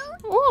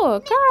 Oh,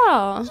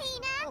 girl.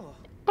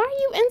 Why are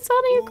you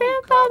insulting your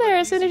grandfather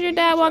as soon as your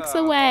dad walks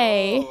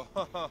away?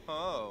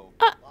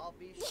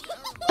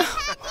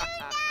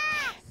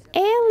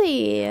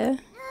 Ailey.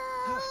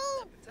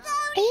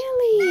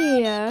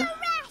 Ailey.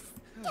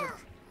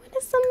 What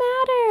is the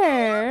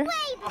matter?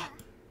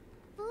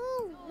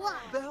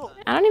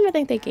 I don't even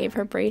think they gave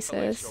her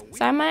braces.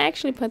 So I might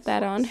actually put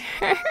that on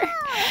her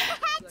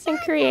and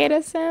create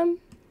a sim.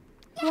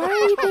 Why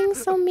are you being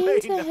so mean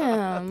to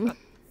him?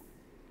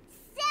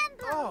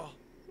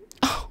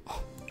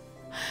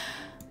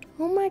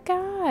 Oh my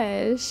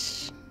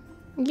gosh.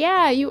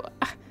 Yeah, you...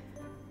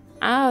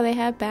 Oh, they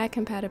have bad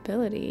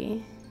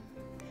compatibility.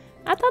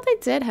 I thought they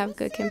did have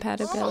good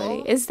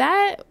compatibility. Is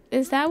that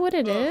what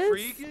it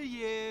is?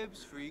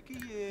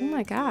 Oh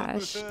my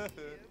gosh.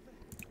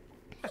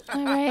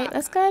 Alright,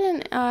 let's go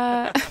ahead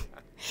and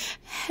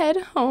head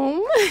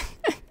home.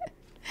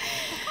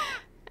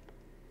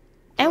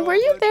 And were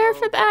you there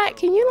for that?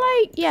 Can you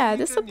like, yeah,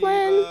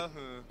 discipline?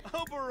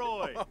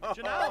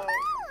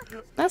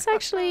 That's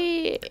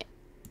actually...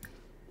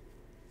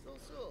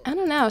 I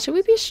don't know. Should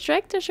we be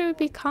strict or should we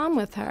be calm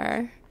with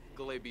her?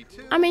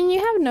 I mean, you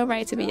have no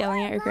right to be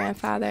yelling at your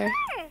grandfather.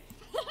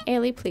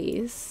 Ailey,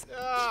 please.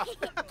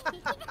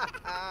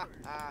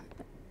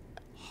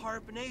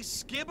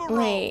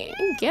 Wait,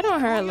 get on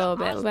her a little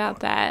bit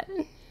about that.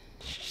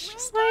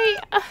 She's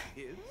like...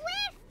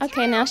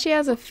 Okay, now she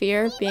has a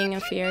fear of being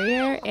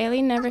inferior.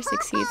 Ailey never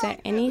succeeds at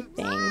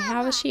anything.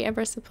 How is she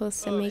ever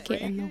supposed to make it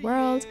in the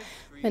world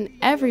when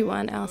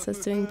everyone else is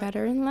doing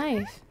better in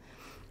life?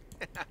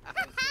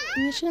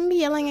 You shouldn't be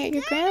yelling at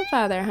your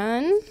grandfather,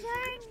 hun.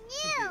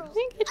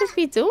 You could just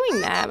be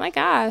doing that. My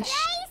gosh.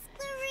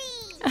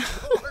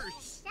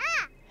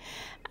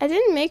 I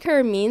didn't make her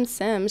a mean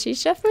sim.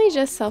 She's definitely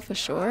just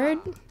self-assured.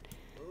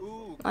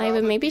 Like,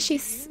 but maybe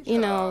she's, you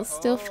know,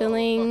 still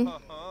feeling...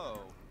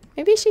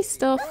 Maybe she's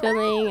still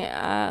feeling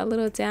a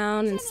little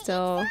down and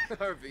still,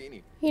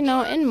 you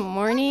know, in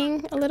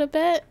mourning a little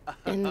bit,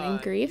 in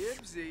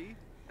grief.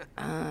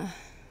 I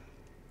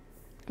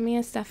mean,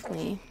 it's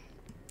definitely...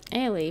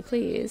 Ailey,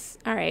 please.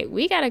 Alright,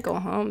 we gotta go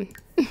home.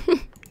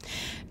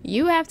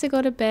 You have to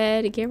go to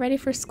bed, get ready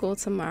for school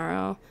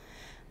tomorrow.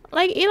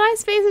 Like,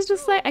 Eli's face is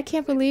just like, I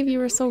can't believe you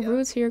were so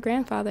rude to your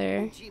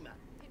grandfather.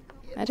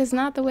 That is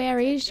not the way I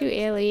raised you,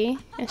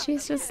 Ailey. And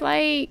she's just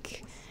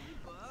like,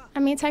 I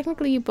mean,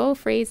 technically you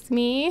both raised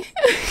me. It's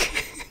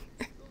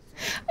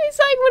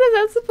like, what is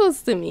that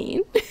supposed to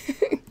mean?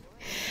 It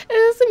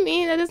doesn't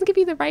mean, that doesn't give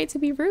you the right to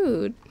be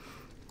rude.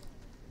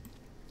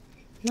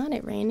 Not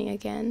it raining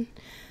again.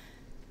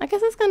 I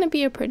guess it's gonna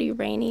be a pretty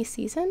rainy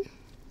season.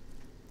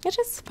 It's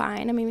just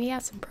fine. I mean, we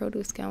got some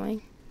produce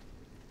going.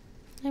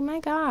 Oh my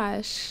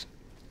gosh.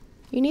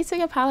 You need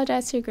to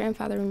apologize to your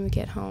grandfather when we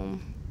get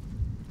home.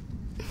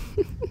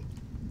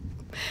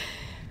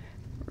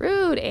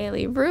 Rude,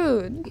 Ailey,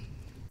 rude.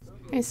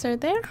 Okay, so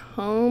they're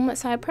home.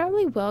 So I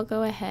probably will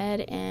go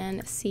ahead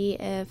and see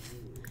if...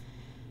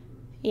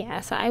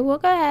 Yeah, so I will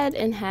go ahead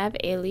and have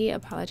Ailey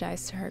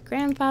apologize to her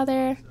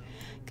grandfather,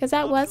 because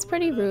that was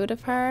pretty rude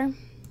of her.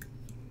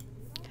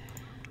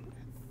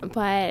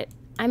 But,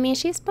 I mean,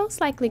 she's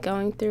most likely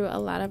going through a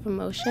lot of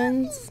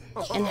emotions,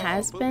 and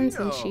has been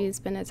since she's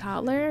been a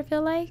toddler, I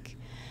feel like.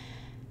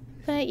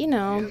 But, you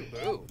know,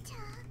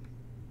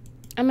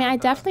 I mean, I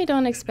definitely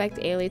don't expect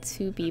Ailey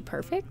to be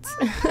perfect,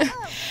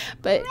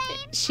 but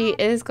she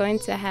is going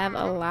to have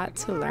a lot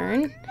to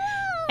learn,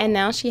 and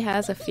now she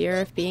has a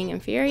fear of being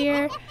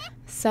inferior.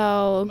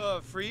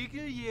 So,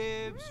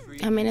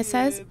 I mean, it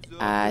says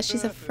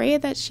she's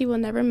afraid that she will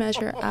never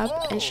measure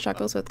up and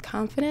struggles with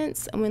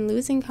confidence. And when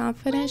losing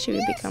confidence, she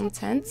will become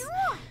tense.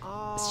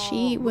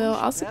 She will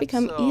also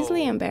become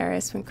easily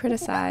embarrassed when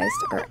criticized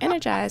or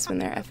energized when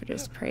their effort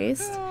is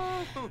praised.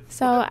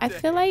 So I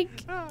feel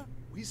like,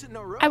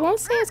 I won't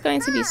say it's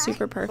going to be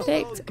super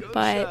perfect,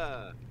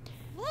 but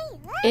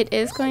it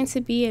is going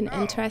to be an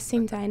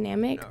interesting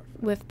dynamic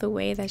with the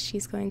way that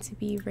she's going to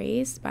be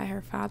raised by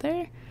her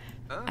father.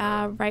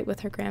 Right with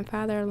her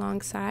grandfather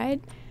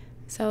alongside.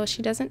 So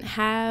she doesn't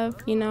have,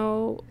 you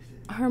know,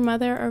 her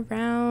mother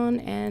around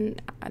and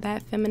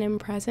that feminine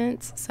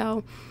presence.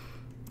 So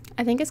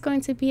I think it's going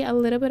to be a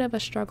little bit of a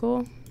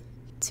struggle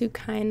to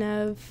kind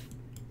of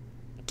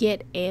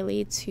get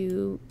Ailey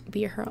to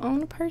be her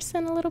own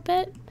person a little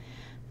bit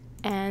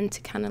and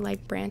to kind of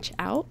like branch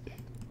out.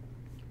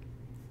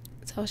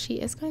 So she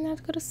is going to have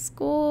to go to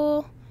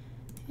school.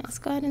 Let's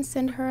go ahead and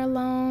send her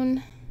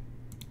alone.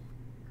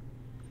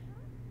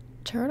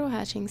 Turtle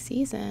hatching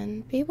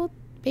season.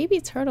 Baby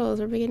turtles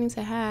are beginning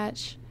to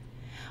hatch.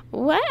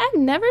 What? I've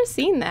never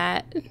seen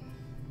that.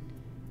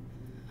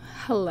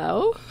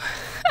 Hello?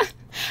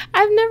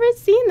 I've never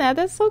seen that.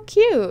 That's so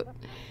cute.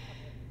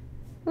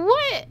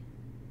 What?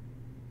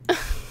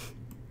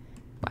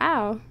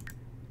 Wow.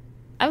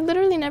 I've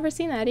literally never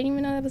seen that. I didn't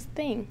even know that was a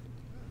thing.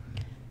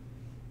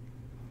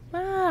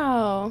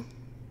 Wow.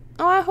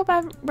 Oh, I hope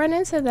I run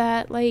into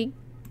that, like,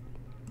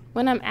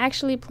 when I'm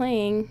actually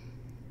playing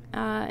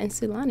in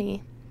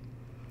Sulani.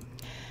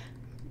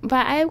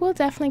 But I will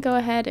definitely go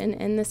ahead and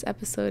end this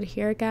episode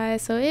here,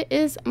 guys. So it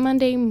is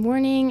Monday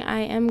morning. I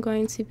am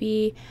going to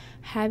be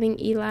having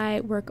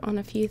Eli work on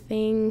a few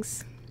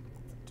things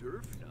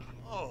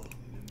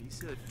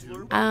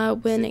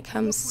when it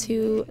comes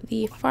to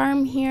the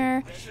farm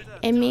here,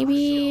 and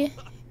maybe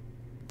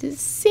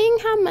seeing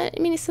how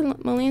many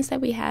simoleons that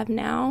we have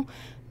now,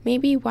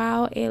 maybe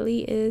while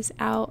Ailey is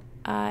out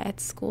at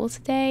school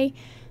today,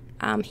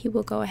 he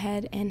will go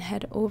ahead and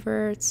head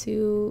over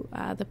to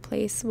the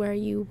place where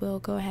you will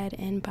go ahead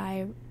and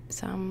buy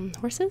some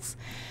horses.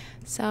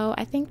 So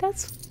I think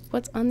that's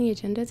what's on the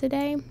agenda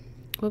today.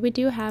 But we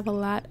do have a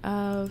lot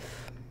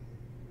of...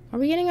 Are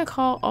we getting a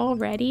call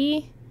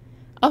already?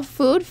 A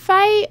food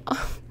fight?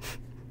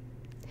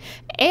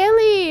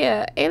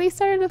 Ailey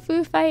started a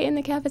food fight in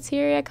the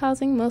cafeteria,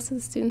 causing most of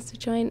the students to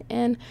join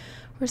in.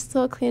 We're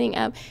still cleaning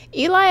up.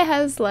 Eli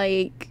has,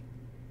 like...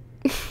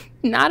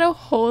 not a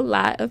whole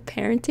lot of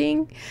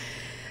parenting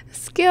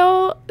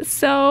skill,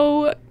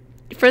 so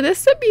for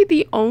this to be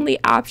the only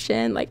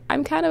option, like,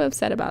 I'm kind of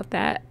upset about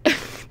that.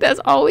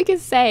 That's all we can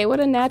say. What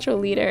a natural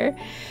leader.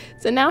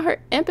 So now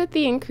her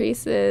empathy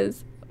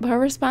increases, but her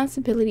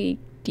responsibility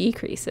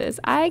decreases.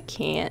 I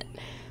can't.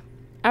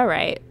 All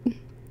right,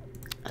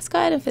 let's go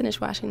ahead and finish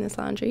washing this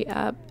laundry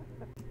up.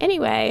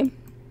 Anyway,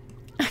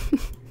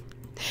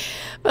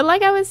 but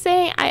like I was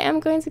saying, I am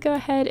going to go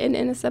ahead and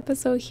end this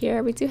episode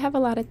here. We do have a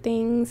lot of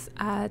things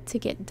to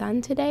get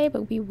done today,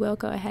 but we will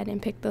go ahead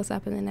and pick those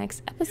up in the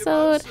next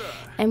episode.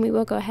 And we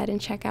will go ahead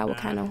and check out what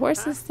kind of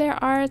horses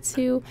there are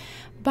to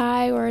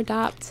buy or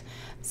adopt.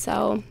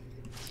 So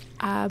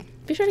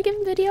be sure to give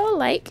the video a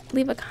like,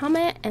 leave a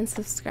comment, and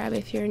subscribe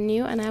if you're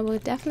new. And I will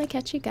definitely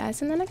catch you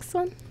guys in the next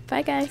one.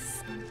 Bye,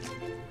 guys.